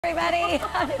Everybody,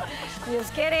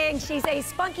 just kidding. She's a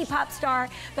spunky pop star,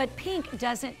 but Pink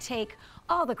doesn't take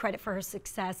all the credit for her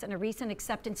success. In a recent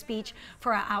acceptance speech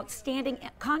for her outstanding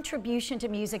contribution to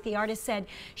music, the artist said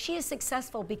she is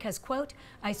successful because, quote,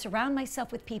 I surround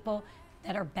myself with people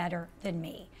that are better than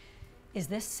me. Is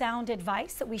this sound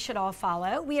advice that we should all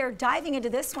follow? We are diving into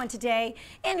this one today.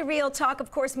 In Real Talk,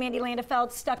 of course, Mandy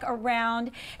Landefeld stuck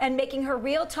around and making her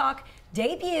Real Talk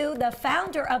debut, the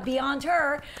founder of Beyond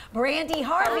Her, Brandy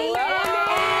Harvey. Hello.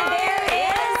 And there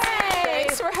is...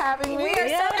 Thanks for having me. We are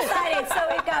so excited. So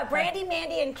we've got Brandy,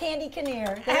 Mandy, and Candy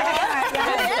Kinnear. We renamed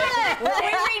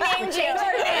you.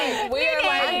 We are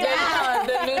like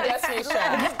the new Destiny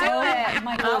Child. Oh,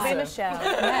 my I'll God. be Michelle.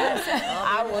 Yes.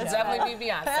 I will definitely be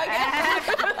Beyonce.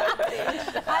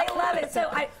 I love it. So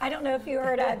I don't know if you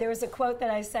heard, there was a quote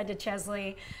that I said to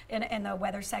Chesley in the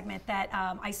weather segment that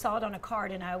I saw it on a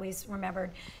card, and I always remembered,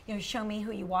 you know, show me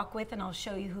who you walk with and I'll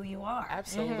show you who you are.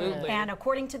 Absolutely. And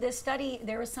according to this study,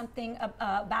 there is something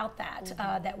about that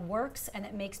that works and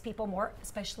it makes people more,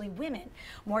 especially women,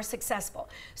 more successful.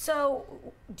 So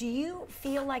do you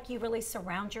feel like you really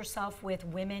surround yourself with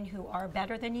women who are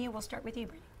better than you? We'll start with you,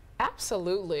 Brittany.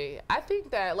 Absolutely. I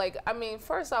think that, like, I mean,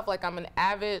 first off, like, I'm an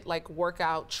avid, like,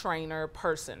 workout trainer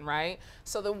person, right?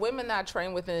 So the women that I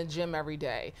train with in the gym every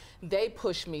day, they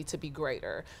push me to be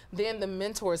greater. Then the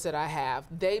mentors that I have,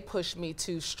 they push me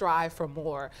to strive for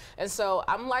more. And so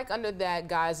I'm like under that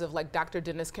guise of like Dr.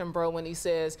 Dennis Kimbrough when he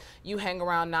says, you hang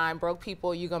around 9 broke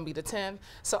people, you're gonna be the 10th.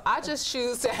 So I just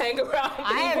choose to hang around people.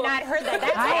 I have not heard that.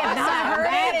 That's I have not heard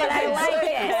it, but I like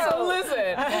it. So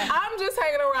listen, I'm just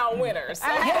hanging around winners.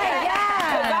 Yes.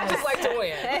 I just like to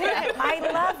win. I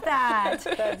love that.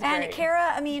 That's And great.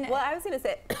 Kara, I mean, Well, I was going to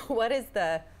say, what is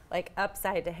the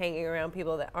upside to hanging around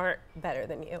people that aren't better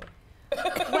than you?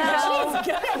 well,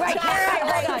 right,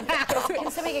 Kara, hold on.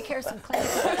 Can somebody get Kara some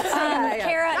clothes?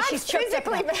 Kara, she's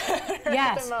physically better. at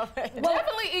Yes. the moment.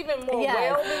 Definitely even more Yes.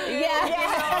 well than you. Yes. You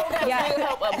know, because Yes. we'll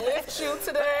help uplift you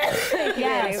today.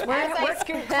 Yes,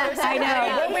 I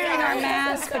know. We're wearing our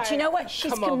masks, but you know what?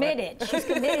 She's Come over. committed. She's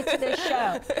committed to this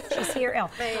show. She's here ill.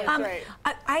 right.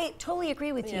 I totally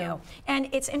agree with you. And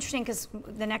it's interesting because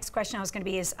the next question I was going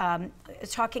to be is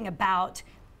talking about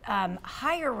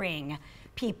hiring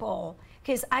people.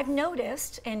 Because I've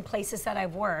noticed in places that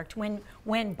I've worked when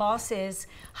bosses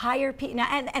hire people,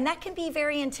 and that can be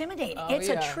very intimidating. It's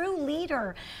a true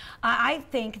leader, I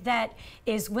think, that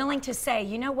is willing to say,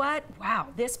 you know what, wow,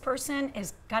 this person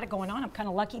has got it going on. I'm kind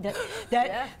of lucky that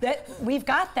we've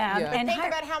got them. Yeah. And Think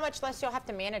about how much less you'll have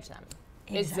to manage them.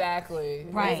 Exactly.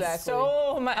 Right. Exactly.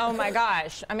 Oh my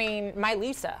gosh. I mean, my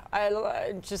Lisa,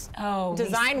 just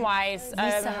design-wise,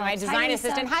 Lisa. my design Hi,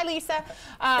 assistant. Lisa. Hi, Lisa.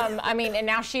 I mean, and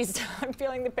now I'm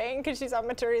feeling the pain because she's on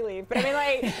maternity leave. But I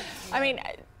mean,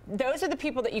 like, those are the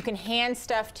people that you can hand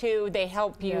stuff to. They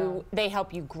help you. They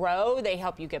help you grow. They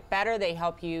help you get better. They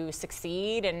help you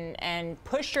succeed and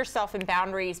push yourself in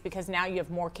boundaries because now you have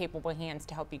more capable hands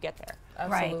to help you get there.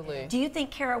 Absolutely. Right. Do you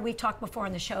think, Kara, we've talked before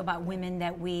on the show about women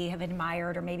that we have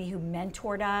admired or maybe who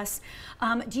mentored us.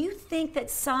 Do you think that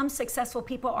some successful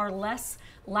people are less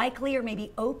likely or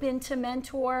maybe open to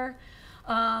mentor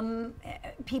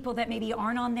people that maybe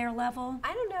aren't on their level?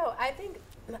 I don't know. I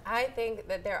think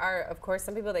that there are, of course,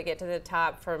 some people that get to the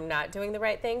top from not doing the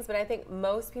right things, but I think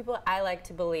most people, I like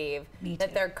to believe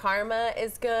that their karma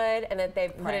is good and that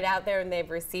they've put it out there and they've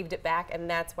received it back, and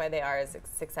that's why they are as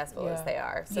successful as they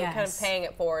are. So kind of paying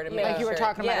it forward and making Like you were sure-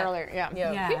 talking about earlier.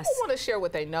 Yes. People want to share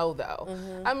what they know, though.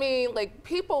 I mean, like,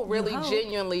 people really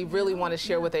genuinely really want to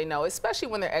share what they know, especially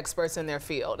when they're experts in their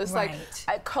field. It's like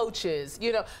coaches,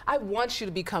 you know, I want you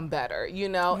to become better, you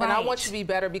know, and I want you to be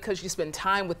better because you spend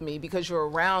time with me, because you're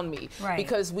around me,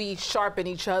 because we sharpen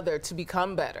each other to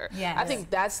become better. I think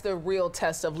that's the real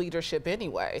test of leadership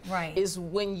anyway, is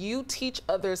when you teach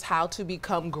others how to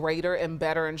become greater and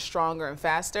better and stronger and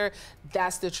faster,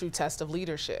 that's the true test of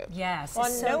leadership. Yes. Well,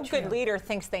 it's no so true. good leader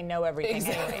thinks they know everything.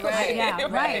 Exactly. Anyway. Right. Yeah,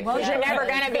 right. Well, You're never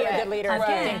going to be a good leader if you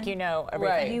Again, think you know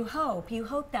everything. You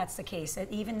hope that's the case. That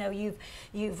even though you've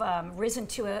risen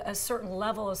to a certain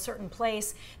level, a certain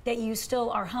place, that you still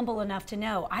are humble enough to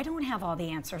know I don't have all the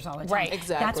answers all the time. Right.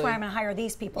 Exactly. That's why I'm going to hire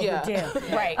these people who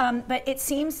do. Right. But it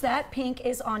seems that Pink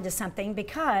is onto something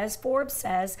because Forbes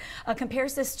says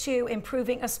compares this to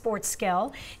improving a sports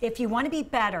skill. If you want to be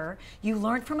better, you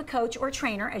learn from a coach or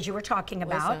trainer, as you were talking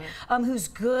about, who's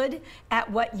good at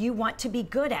what you want to be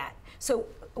good at. So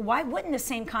why wouldn't the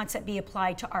same concept be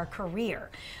applied to our career?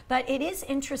 But it is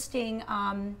interesting,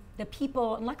 the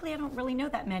people, and luckily I don't really know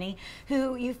that many,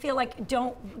 who you feel like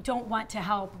don't want to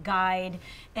help guide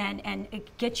and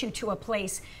get you to a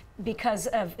place because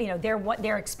of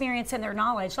their experience and their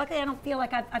knowledge. Luckily, I don't feel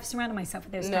like I've surrounded myself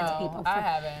with those kinds of people. I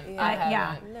haven't.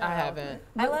 I haven't.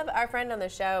 I love our friend on the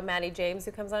show, Maddie James,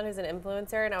 who comes on, who's an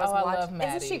influencer, and I was watching. I love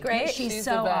Maddie. Isn't she great? She's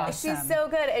so awesome. She's so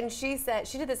good, and she said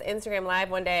she did this Instagram live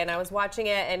one day, and I was watching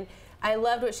it, and I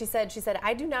loved what she said. She said,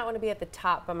 I do not want to be at the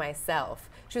top by myself.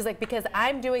 She was like, because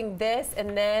I'm doing this,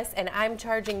 and I'm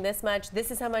charging this much. This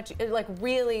is how much, like,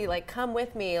 really, like, come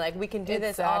with me. Like, we can do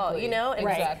this all, you know? And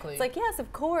exactly. It's like, yes,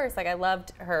 of course. Like, I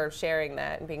loved her sharing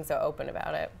that and being so open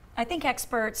about it. I think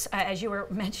experts, as you were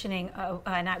mentioning,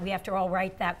 we have to all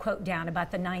write that quote down about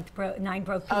the nine broke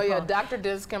people. Oh yeah, Dr.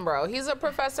 Dennis Kimbrough. He's a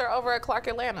professor over at Clark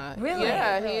Atlanta. Really?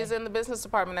 Yeah, he's in the business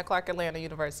department at Clark Atlanta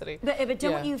University. But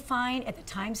don't you find at the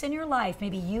times in your life,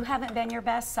 maybe you haven't been your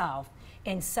best self,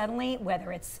 and suddenly,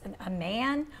 whether it's a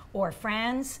man or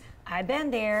friends, I've been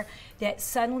there, that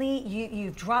suddenly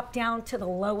you've dropped down to the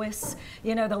lowest,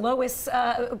 the lowest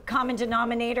common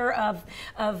denominator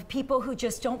of people who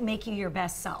just don't make you your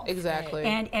best self. Exactly.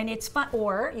 And it's fun,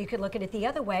 or you could look at it the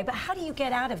other way, but how do you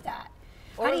get out of that?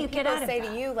 How do you get out of that? People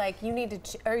say to you, like, you need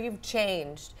to, or you've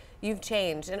changed. You've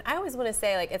changed. And I always want to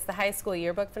say, like, it's the high school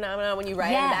yearbook phenomenon when you write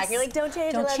in the back and you're like, don't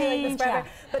change, I love you like this forever.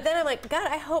 But then I'm like, God,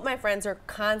 I hope my friends are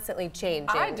constantly changing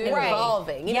and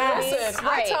evolving. You know what I mean? Listen,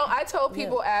 I told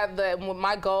people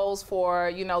my goals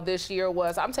for, this year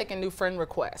was I'm taking new friend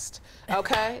requests,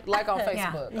 okay? Like on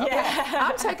Facebook. Okay?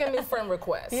 I'm taking new friend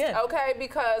requests, okay?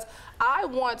 Because I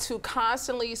want to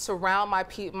constantly surround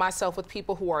myself with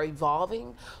people who are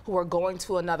evolving, who are going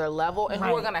to another level, and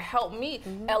who are going to help me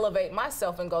elevate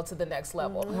myself and go to the next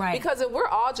level. Because if we're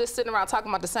all just sitting around talking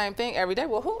about the same thing every day,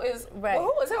 well, who is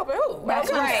helping who?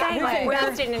 That's right. We're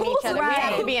invested in each other. We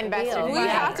have to be invested. We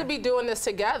have to be doing this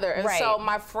together. And so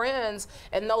my friends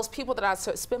and those people that I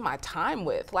spend my time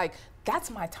with, like,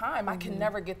 that's my time. I can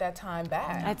never get that time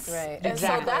back. That's right. And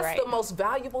so that's the most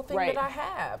valuable thing that I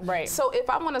have. Right. So if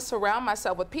I want to surround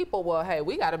myself with people, well, hey,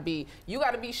 you got to be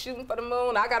shooting for the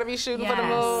moon. I got to be shooting for the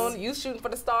moon. You shooting for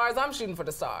the stars. I'm shooting for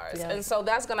the stars. And so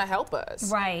that's going to help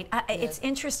us. Right. It's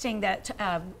interesting that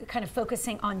kind of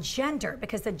focusing on gender,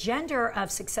 because the gender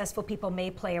of successful people may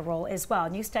play a role as well. A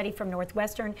new study from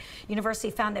Northwestern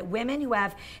University found that women who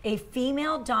have a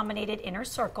female-dominated inner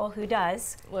circle, who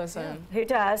does,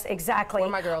 exactly, where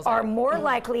my girls are more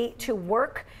likely to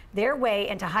work their way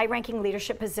into high-ranking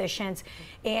leadership positions.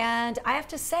 And I have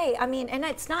to say, I mean, and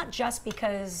it's not just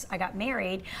because I got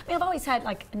married. I mean, I've always had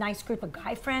like a nice group of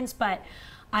guy friends, but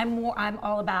I'm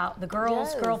all about the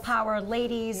girls, girl power,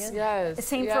 ladies.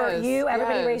 Same for you.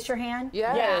 Everybody raised your hand.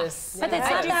 Yes. But it's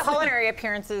I do culinary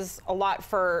appearances a lot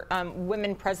for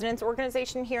Women Presidents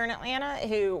Organization here in Atlanta,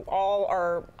 who all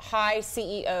are high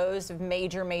CEOs of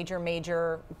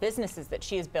major businesses that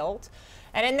she has built.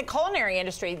 And in the culinary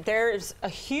industry, there's a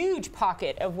huge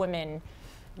pocket of women,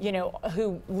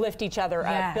 who lift each other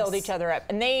up, build each other up.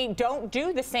 And they don't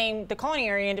do the same. The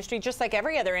culinary industry, just like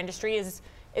every other industry, is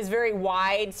very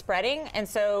wide spreading. And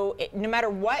so no matter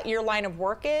what your line of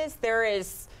work is, there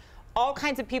is all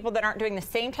kinds of people that aren't doing the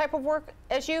same type of work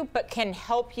as you, but can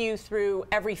help you through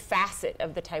every facet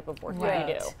of the type of work that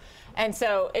you do. And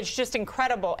so it's just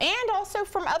incredible. And also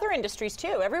from other industries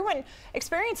too.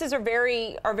 Experiences are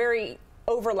very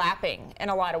overlapping in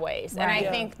a lot of ways. And I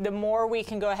think the more we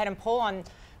can go ahead and pull on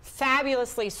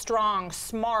fabulously strong,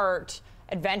 smart,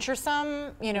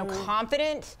 adventuresome,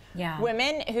 confident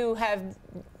women who have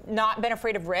not been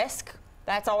afraid of risk.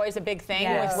 That's always a big thing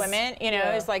with women,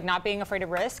 is like not being afraid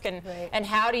of risk and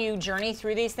how do you journey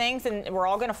through these things, and we're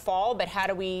all going to fall, but how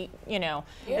do we,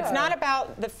 it's not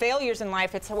about the failures in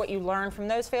life, it's what you learn from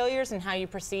those failures and how you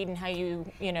proceed and how you,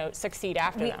 succeed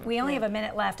after them. We only have a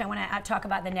minute left. I want to talk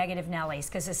about the negative Nellies,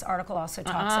 because this article also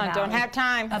talks about. Don't have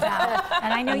time.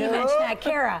 And I know you mentioned that,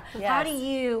 Kara. How do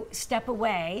you step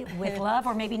away with love,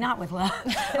 or maybe not with love,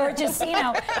 or just,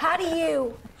 how do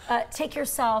you take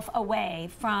yourself away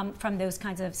from those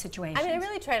kinds of situations? I mean, I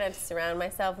really try not to surround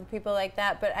myself with people like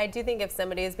that, but I do think if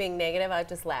somebody is being negative, I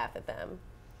just laugh at them.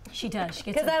 She does.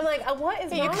 Because I'm like, what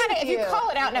is wrong with you? If you call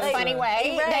it out in a funny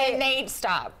way, then they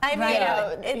stop. I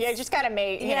mean, you just got to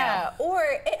make, Or,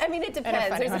 it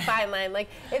depends. There's a fine line. Like,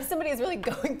 if somebody is really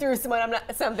going through something, I'm not like,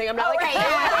 I'm not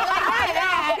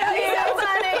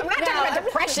talking about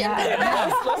depression. But if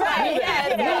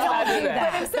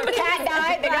somebody cat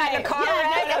died, they got in a car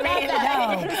wreck.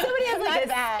 If somebody has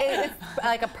like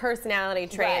like a personality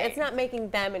trait. Right. It's not making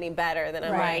them any better. Then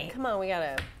I'm Right. like, come on, we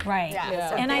gotta. Right.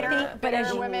 Yeah. And I think, but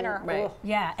as you, women are, Right.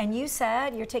 yeah, and you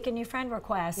said you're taking new friend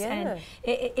requests, and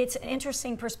it's an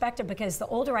interesting perspective because the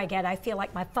older I get, I feel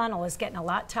like my funnel is getting a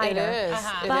lot tighter. It is.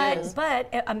 But It is.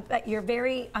 but you're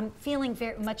I'm feeling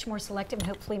very much more selective, and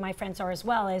hopefully my friends are as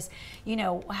well. As you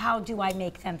know, how do I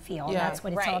make them feel? And Yeah. that's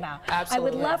what it's all Right. about. Absolutely. I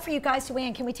would love for you guys to weigh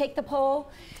in. Can we take the poll?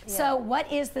 So, what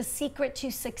is the secret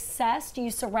to success? Do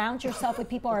you surround yourself with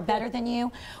people who are better than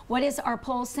you? What is our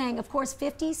poll saying? Of course,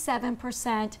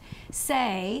 57%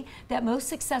 say that most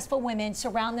successful women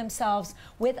surround themselves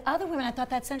with other women. I thought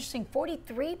that's interesting.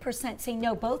 43% say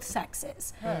no, both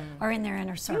sexes are in their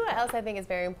inner You circle. know what else I think is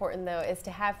very important though is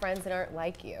to have friends that aren't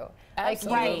like you.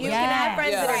 Absolutely. Like you Yes. can have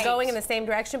friends that Yes. are going in the same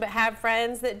direction, but have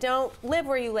friends that don't live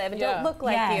where you live and Yeah. don't look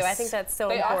like you. I Yes. think that's so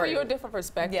They important. offer you a different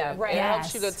perspective. Yeah. Right. It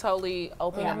helps you Yes. to totally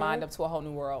open your mind up to a whole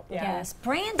new world. Yes.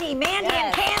 Brandy, Mandy,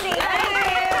 Yes. and Candy,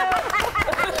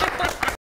 thank you.